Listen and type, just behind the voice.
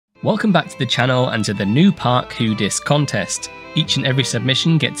Welcome back to the channel and to the new Park Who Dis contest. Each and every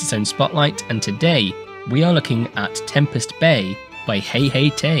submission gets its own spotlight, and today we are looking at Tempest Bay by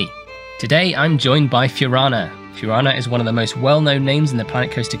HeyyHeyyTay. Today I'm joined by Fuaranna. Fuaranna is one of the most well-known names in the Planet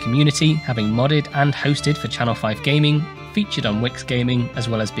Coaster community, having modded and hosted for Channel 5 Gaming, featured on Wix Gaming, as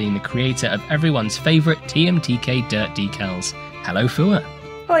well as being the creator of everyone's favourite TMTK dirt decals. Hello, Fua.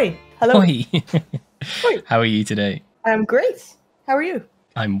 Hoi. Hello. Hoi. Hoi. How are you today? I'm great. How are you?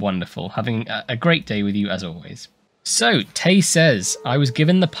 I'm wonderful, having a great day with you as always. So, Tay says, I was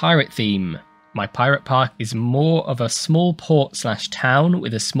given the pirate theme. My pirate park is more of a small port / town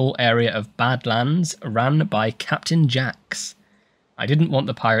with a small area of badlands ran by Captain Jax. I didn't want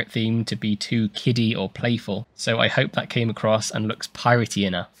the pirate theme to be too kiddie or playful, so I hope that came across and looks piratey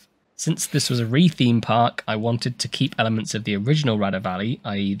enough. Since this was a re-theme park, I wanted to keep elements of the original Radyr Valley,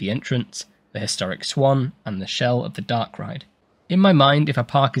 i.e. the entrance, the historic swan, and the shell of the dark ride. In my mind, if a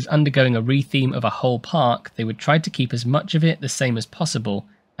park is undergoing a re-theme of a whole park, they would try to keep as much of it the same as possible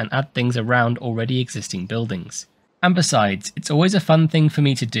and add things around already existing buildings. And besides, it's always a fun thing for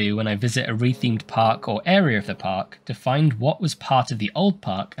me to do when I visit a re-themed park or area of the park to find what was part of the old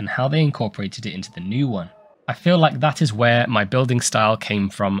park and how they incorporated it into the new one. I feel like that is where my building style came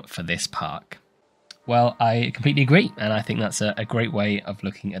from for this park. Well, I completely agree, and I think that's a great way of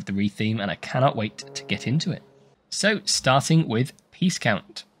looking at the re-theme, and I cannot wait to get into it. So, starting with piece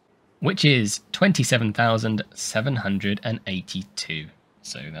count, which is 27,782.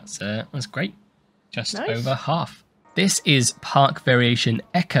 So that's great, just nice. Over half. This is Park Variation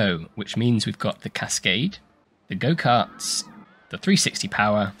Echo, which means we've got the Cascade, the Go-Karts, the 360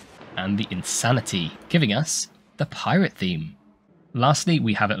 Power, and the Insanity, giving us the Pirate theme. Lastly,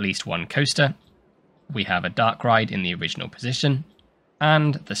 we have at least one coaster, we have a dark ride in the original position,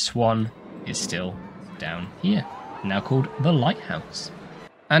 and the Swan is still down here, now called the Lighthouse.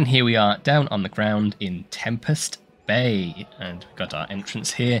 And here we are down on the ground in Tempest Bay, and we've got our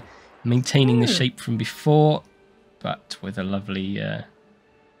entrance here, maintaining the shape from before, but with a lovely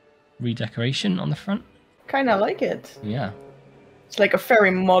redecoration on the front. Kinda like it. Yeah. It's like a very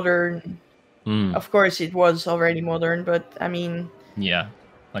modern... Of course it was already modern, but I mean... Yeah,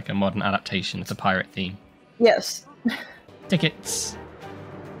 like a modern adaptation of the pirate theme. Yes. Tickets!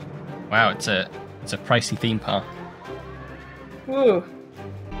 Wow, it's a pricey theme park. Ooh.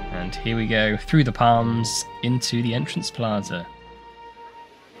 And here we go, through the palms, into the entrance plaza.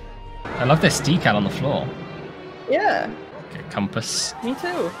 I love this decal on the floor. Yeah. Okay, compass. Me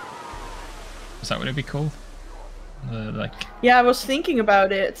too. Is that what it'd be called? Yeah, I was thinking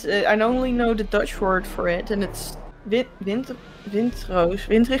about it. I only know the Dutch word for it, and it's windrichtingen?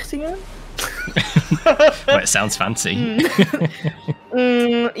 Well, it sounds fancy.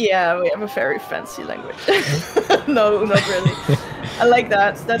 Yeah, we have a very fancy language. No, not really. I like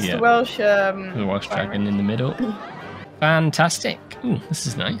that. That's the Welsh... the Welsh dragon in the middle. Fantastic. Ooh, this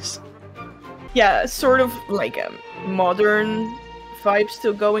is nice. Yeah, sort of like a modern vibe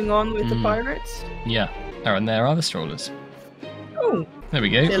still going on with the pirates. Yeah. Oh, and there are the strollers. Oh. There we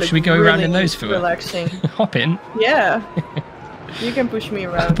go. Should we go around in those for relaxing? Hop in. Yeah. You can push me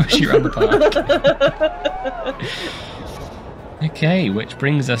around. I'll push you around the park. Okay, which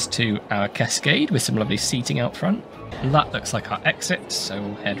brings us to our cascade with some lovely seating out front. And that looks like our exit, so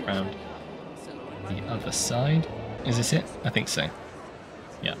we'll head round the other side. Is this it? I think so.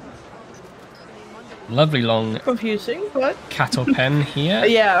 Yeah. Lovely long confusing, but cattle pen here.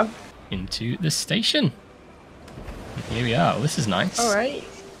 Yeah. Into the station. And here we are. Oh, this is nice. All right.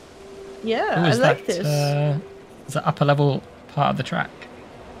 Yeah, I like this. Is that upper level part of the track?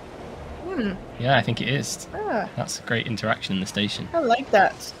 Yeah, I think it is. Ah. That's a great interaction in the station. I like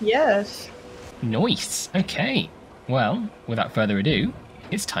that. Yes. Nice. Okay. Well, without further ado,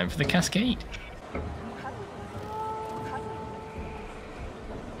 it's time for the cascade.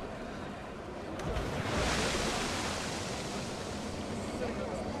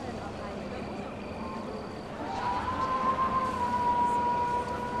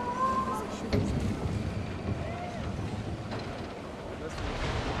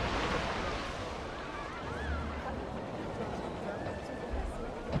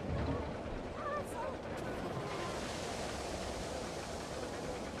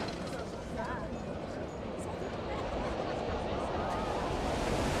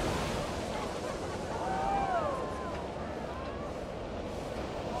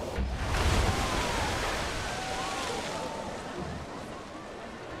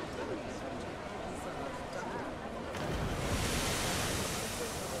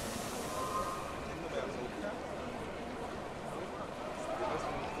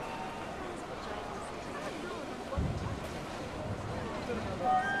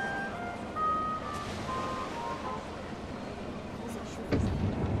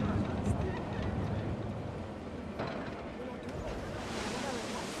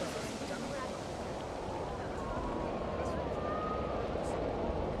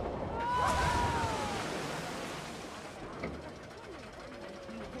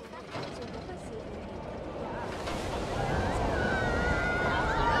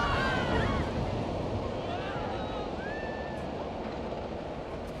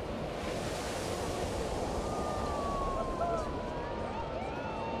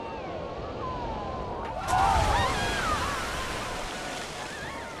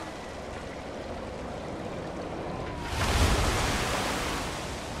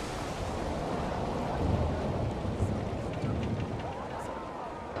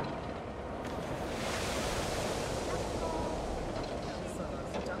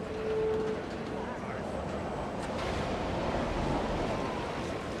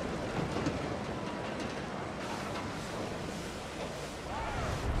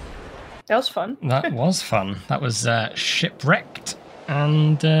 That was fun. That was fun. That was Shipwrecked.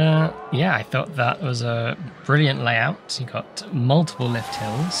 And yeah, I thought that was a brilliant layout. You got multiple lift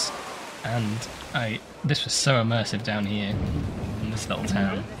hills. And this was so immersive down here in this little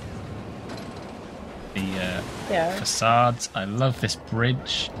town. The facades. I love this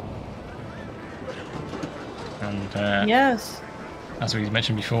bridge. And yes, as we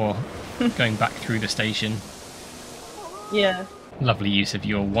mentioned before, going back through the station. Yeah. Lovely use of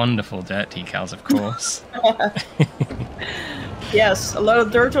your wonderful dirt decals, of course. Yes, a lot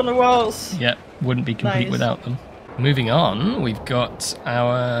of dirt on the walls. Yep, wouldn't be complete without them. Moving on, we've got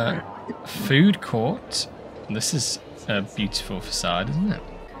our food court. This is a beautiful facade, isn't it?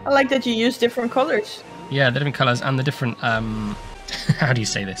 I like that you use different colors. Yeah, the different colours and the different how do you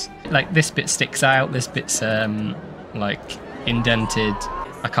say this? Like this bit sticks out, this bit's like indented.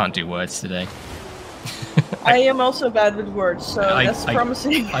 I can't do words today. I am also bad with words, so that's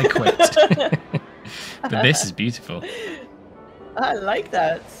promising. I quit. But this is beautiful. I like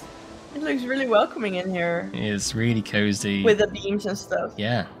that. It looks really welcoming in here. It is really cozy. With the beams and stuff.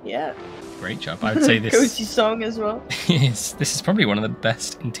 Yeah. Yeah. Great job. I would say this cozy song as well. This is probably one of the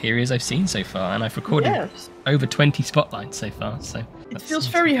best interiors I've seen so far, and I've recorded over 20 spotlights so far. So it feels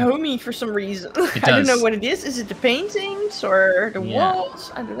very homey for some reason. It does. I don't know what it is. Is it the paintings or the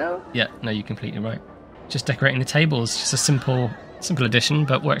walls? I don't know. Yeah, no, you're completely right. Just decorating the tables, just a simple addition,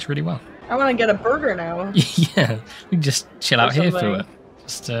 but works really well. I want to get a burger now. Yeah, we can just chill out here for it.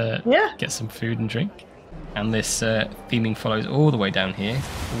 Just get some food and drink. And this theming follows all the way down here.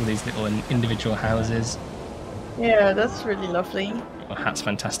 All these little individual houses. Yeah, that's really lovely. Well, hat's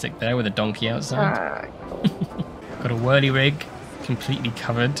fantastic there with a donkey outside. Ah, cool. Got a whirly rig completely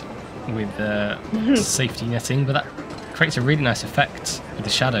covered with safety netting, but that creates a really nice effect with the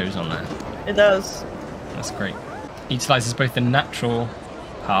shadows on there. It does. That's great. Utilises both the natural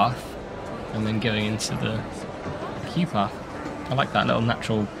path and then going into the queue path. I like that little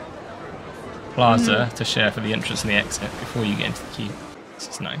natural plaza to share for the entrance and the exit before you get into the queue. This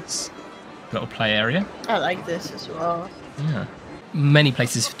is nice. Little play area. I like this as well. Yeah. Many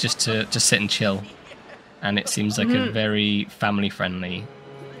places just to sit and chill. And it seems like a very family-friendly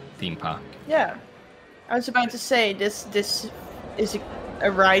theme park. Yeah. I was about to say, this is a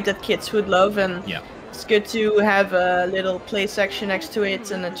ride that kids would love, and it's good to have a little play section next to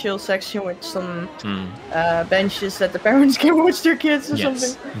it and a chill section with some benches that the parents can watch their kids or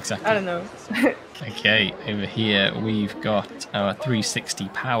something. Exactly. I don't know. Okay, over here we've got our 360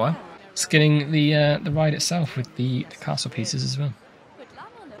 power, skinning the ride itself with the castle pieces as well.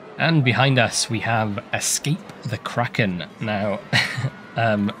 And behind us we have Escape the Kraken. Now,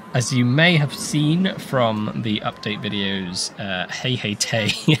 as you may have seen from the update videos,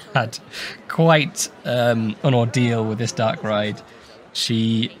 HeyyHeyyTay had quite an ordeal with this dark ride.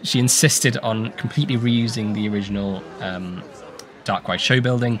 She insisted on completely reusing the original dark ride show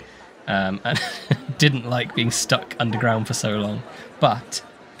building, and didn't like being stuck underground for so long. But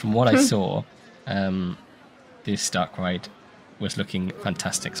from what I saw, this dark ride was looking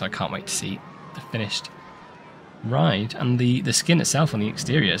fantastic, so I can't wait to see the finished ride. And the skin itself on the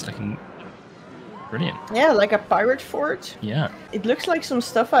exterior is looking brilliant. Yeah, like a pirate fort. Yeah. It looks like some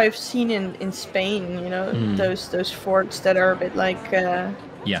stuff I've seen in Spain, you know, those forts that are a bit like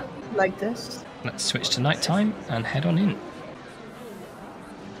like this. Let's switch to nighttime and head on in.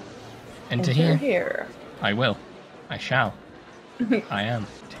 Enter here. I will. I shall. I am.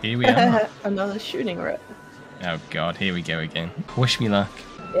 Here we are. Another shooting range. Oh god, here we go again. Wish me luck.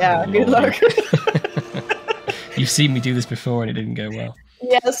 Yeah, good luck. You've seen me do this before and it didn't go well.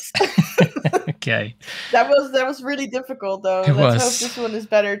 Yes. Okay. That was really difficult though. Let's hope this one is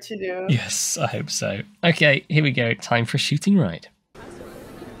better to do. Yes, I hope so. Okay, here we go. Time for a shooting ride.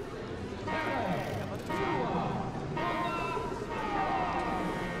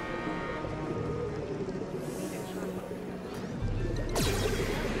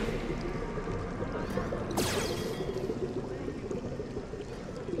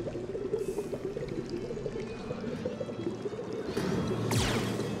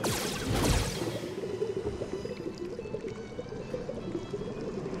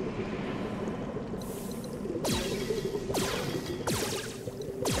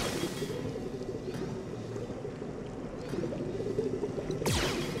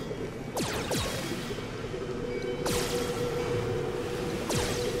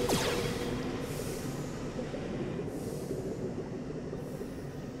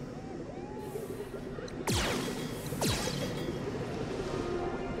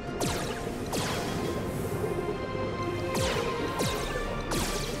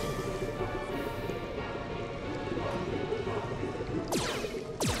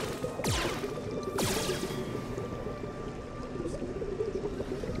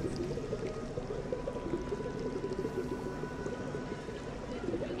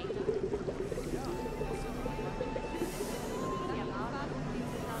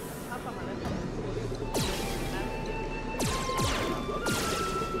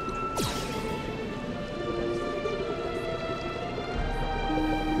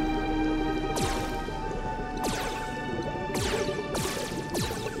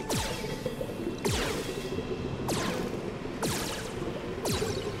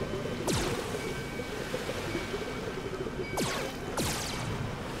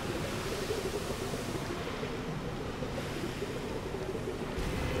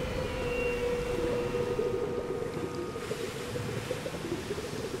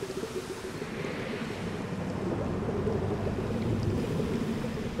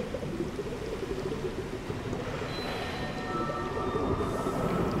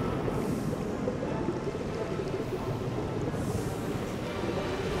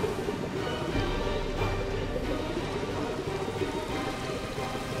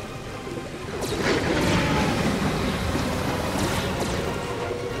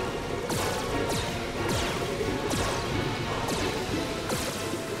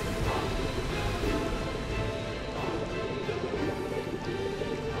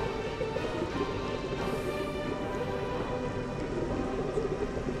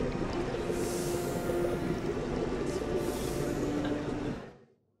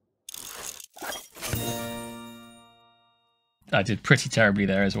 I did pretty terribly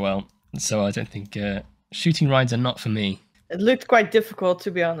there as well. So I don't think shooting rides are not for me. It looked quite difficult,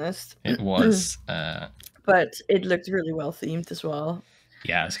 to be honest. It was. But it looked really well themed as well.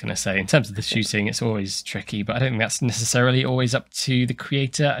 Yeah, I was going to say, in terms of the shooting, it's always tricky, but I don't think that's necessarily always up to the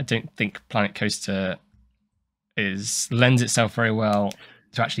creator. I don't think Planet Coaster lends itself very well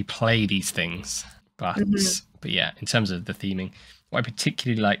to actually play these things. But yeah, in terms of the theming, what I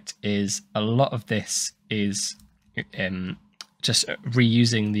particularly liked is a lot of this is just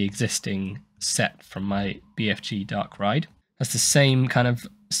reusing the existing set from my BFG Dark Ride. That's the same kind of,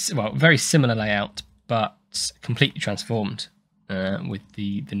 well, very similar layout, but completely transformed with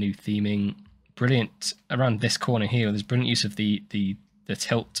the new theming. Brilliant around this corner here. There's brilliant use of the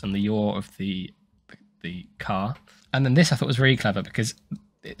tilt and the yaw of the car. And then this I thought was really clever because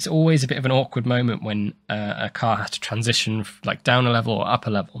it's always a bit of an awkward moment when a car has to transition like down a level or up a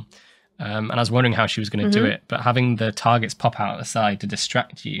level. And I was wondering how she was going to do it, but having the targets pop out the side to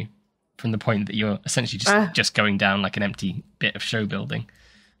distract you from the point that you're essentially just going down like an empty bit of show building.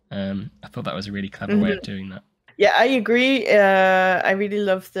 I thought that was a really clever way of doing that. Yeah, I agree. I really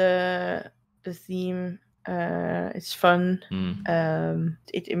love the theme. It's fun.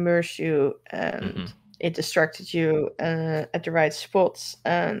 It immerses you and it distracted you at the right spots.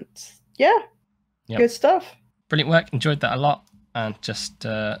 And yeah, good stuff. Brilliant work. Enjoyed that a lot. And just,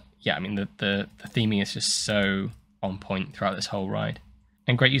 yeah, I mean, the theming is just so on point throughout this whole ride.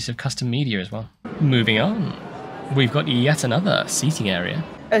 And great use of custom media as well. Moving on, we've got yet another seating area.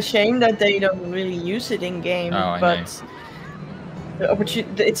 A shame that they don't really use it in game, but the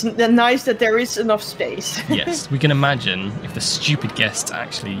opportunity, it's nice that there is enough space. Yes, we can imagine if the stupid guests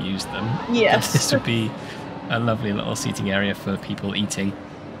actually use them. Yes, this would be a lovely little seating area for people eating.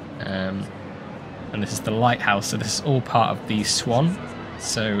 And this is the lighthouse, so this is all part of the Swan.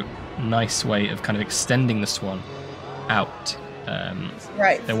 So nice way of kind of extending the Swan out.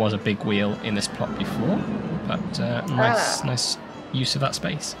 Right. There was a big wheel in this plot before, but nice use of that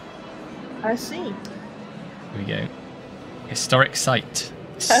space. I see. Here we go. Historic site.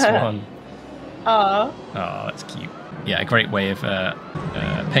 Swan. Oh, that's cute. Yeah, a great way of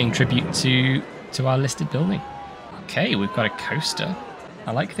paying tribute to our listed building. Okay, we've got a coaster.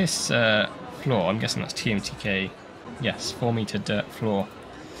 I like this floor. I'm guessing that's TMTK. Yes, 4-meter dirt floor.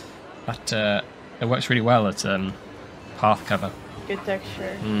 That it works really well at path cover. Good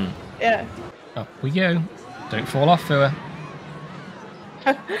texture. Yeah. Up we go. Don't fall off, Fua.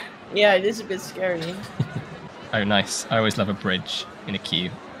 Yeah, it is a bit scary. Oh, nice. I always love a bridge in a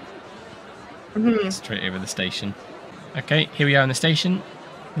queue. Straight over the station. Okay, here we are in the station.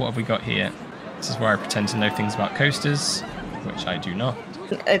 What have we got here? This is where I pretend to know things about coasters, which I do not.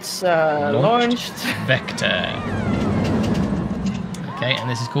 It's launched. Vector. Okay, and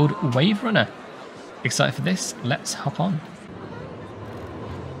this is called Wave Runner. Excited for this? Let's hop on.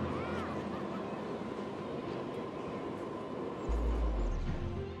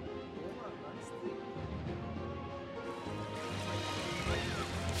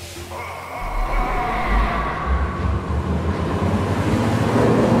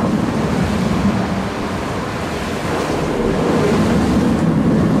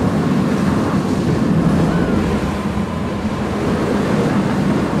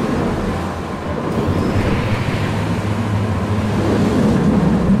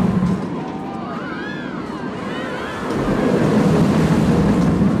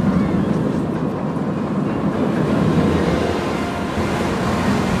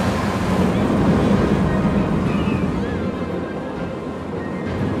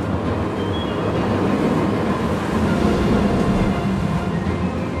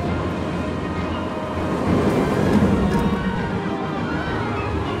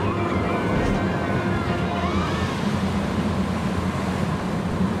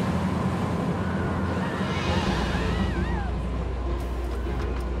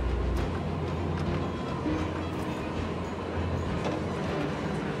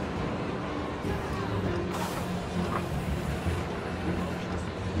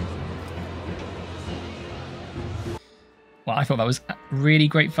 Well, I thought that was really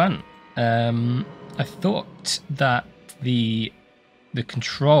great fun. I thought that the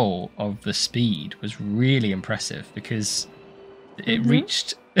control of the speed was really impressive because it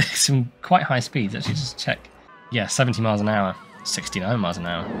reached some quite high speeds. Actually, just check. Yeah, 70 miles an hour, 69 miles an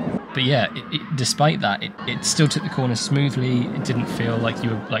hour. But yeah, despite that, it still took the corners smoothly. It didn't feel like you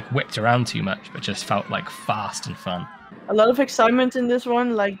were like whipped around too much, but just felt like fast and fun. A lot of excitement in this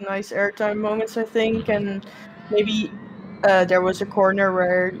one, like nice airtime moments, I think, and maybe there was a corner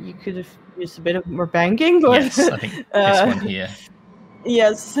where you could have used a bit of more banking. But, yes, I think this one here.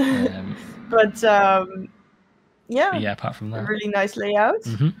 Yes, but Yeah. But yeah, apart from that. Really nice layout.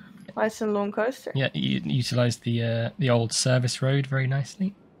 Nice and long coaster. Yeah, you utilised the old service road very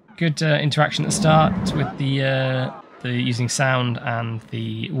nicely. Good interaction at the start with the using sound and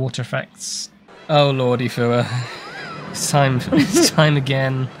the water effects. Oh lordy, Fua. It's time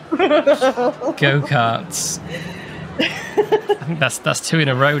again. Go-karts. I think that's 2 in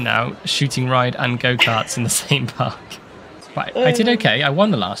a row now, shooting ride and go-karts in the same park. But I did okay. I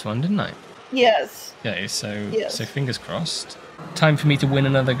won the last one, didn't I? Yes. Okay, so fingers crossed. Time for me to win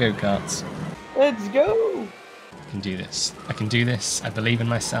another go-karts. Let's go. I can do this. I can do this. I believe in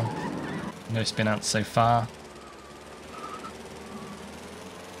myself. No spin outs so far.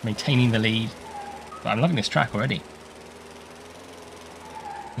 Maintaining the lead. But I'm loving this track already.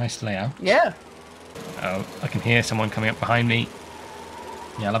 Nice layout. Yeah. Oh, I can hear someone coming up behind me.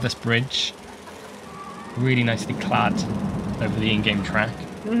 Yeah, I love this bridge. Really nicely clad over the in-game track.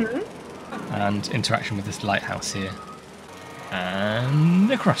 And interaction with this lighthouse here. And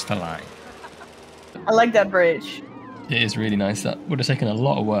across the line. I like that bridge. It is really nice. That would have taken a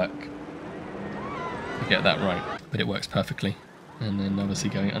lot of work to get that right, but it works perfectly. And then obviously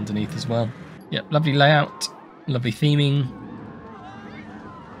going underneath as well. Yep, lovely layout, lovely theming.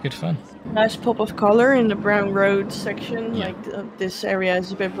 Good fun. Nice pop of color in the brown road section. Yeah. Like this area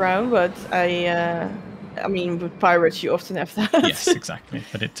is a bit brown, but I mean, with pirates you often have that. Yes, exactly.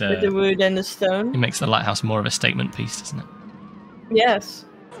 But it with the wood and the stone. It makes the lighthouse more of a statement piece, doesn't it? Yes.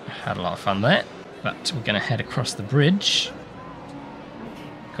 Had a lot of fun there. But we're going to head across the bridge.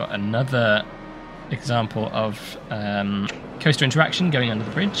 Got another example of coaster interaction going under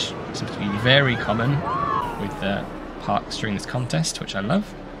the bridge. Seems to be very common with parks during this contest, which I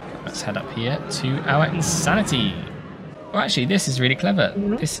love. Let's head up here to our Insanity. Well, actually, this is really clever.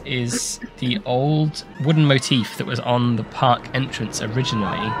 This is the old wooden motif that was on the park entrance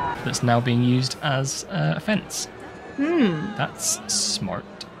originally that's now being used as a fence. That's smart.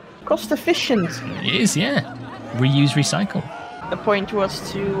 Cost efficient. It is, yeah. Reuse, recycle. The point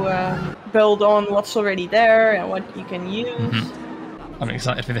was to build on what's already there and what you can use. I'm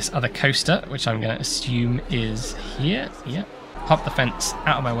excited for this other coaster, which I'm going to assume is here. Yeah. Hop the fence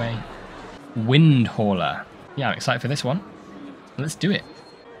out of my way. Wind Hauler. Yeah, I'm excited for this one. Let's do it.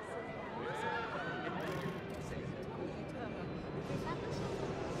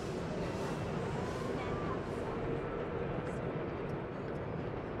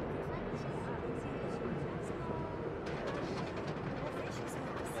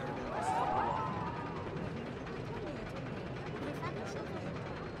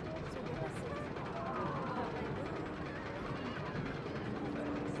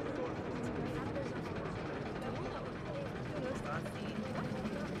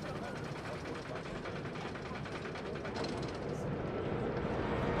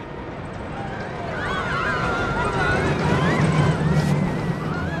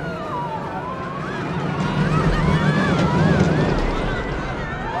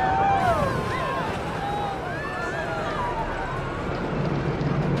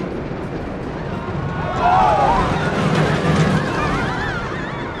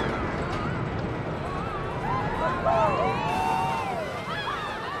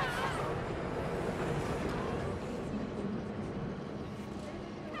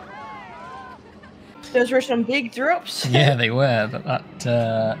 Those were some big drops. Yeah, they were. But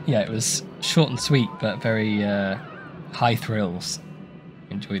yeah, it was short and sweet, but very high thrills.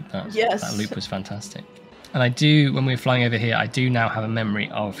 Enjoyed that. Yes. That loop was fantastic. And I do, when we were flying over here, I do now have a memory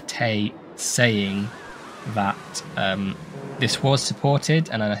of Tay saying that this was supported,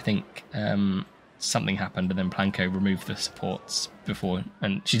 and then I think something happened, and then Planko removed the supports before,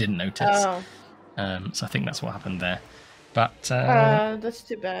 and she didn't notice. Oh. So I think that's what happened there. But that's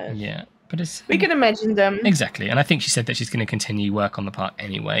too bad. Yeah. But we can imagine them. Exactly, and I think she said that she's going to continue work on the park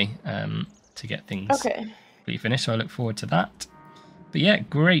anyway to get things completely finished, so I look forward to that. But yeah,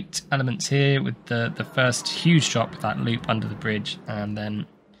 great elements here with the first huge drop, that loop under the bridge, and then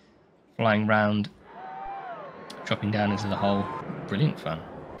flying round, dropping down into the hole. Brilliant fun.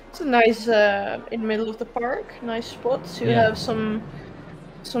 It's a nice, in the middle of the park, nice spot to have some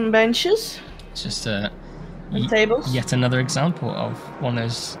benches. It's just and tables. Yet another example of one of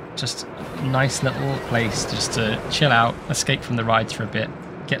those just nice little place just to chill out, escape from the rides for a bit,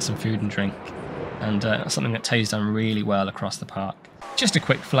 get some food and drink, and something that Tay's done really well across the park. Just a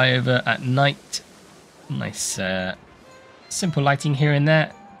quick flyover at night. Nice simple lighting here and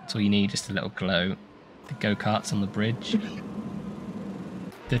there. That's all you need, just a little glow. The go-karts on the bridge.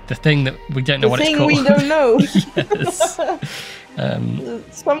 The thing that we don't know what it's called. The thing we don't know. Yes.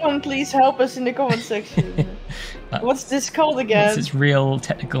 Someone please help us in the comment section. What's this called again? What's its real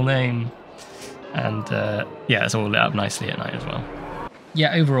technical name? And yeah, it's all lit up nicely at night as well.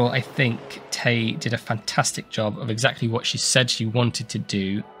 Yeah, overall, I think Tay did a fantastic job of exactly what she said she wanted to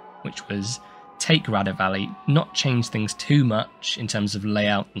do, which was take Radyr Valley, not change things too much in terms of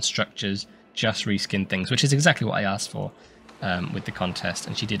layout and structures, just reskin things, which is exactly what I asked for with the contest,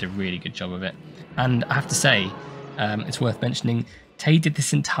 and she did a really good job of it. And I have to say, it's worth mentioning, Tay did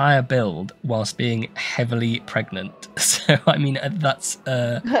this entire build whilst being heavily pregnant. So I mean, that's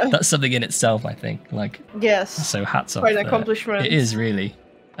something in itself, I think. Like, yes. So hats off. Quite an accomplishment. It is really.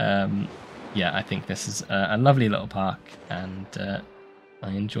 Yeah, I think this is a lovely little park, and I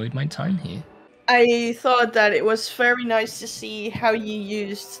enjoyed my time here. I thought that it was very nice to see how you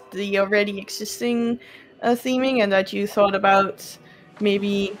used the already existing theming, and that you thought about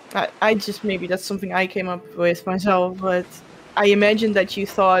maybe maybe that's something I came up with myself, but I imagine that you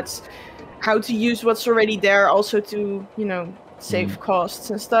thought how to use what's already there also to, you know, save costs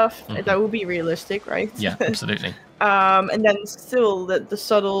and stuff. Mm-hmm. That would be realistic, right? Yeah, absolutely. And then still the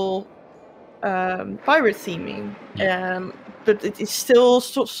subtle pirate theming. But it is still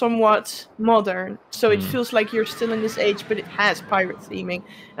somewhat modern, so it feels like you're still in this age, but it has pirate theming,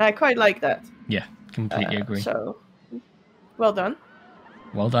 and I quite like that. Yeah, completely agree. So, well done.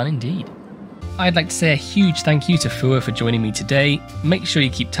 Well done indeed. I'd like to say a huge thank you to Fua for joining me today. Make sure you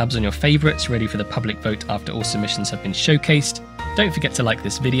keep tabs on your favourites ready for the public vote after all submissions have been showcased. Don't forget to like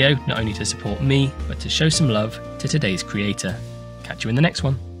this video, not only to support me, but to show some love to today's creator. Catch you in the next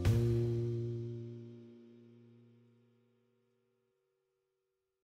one.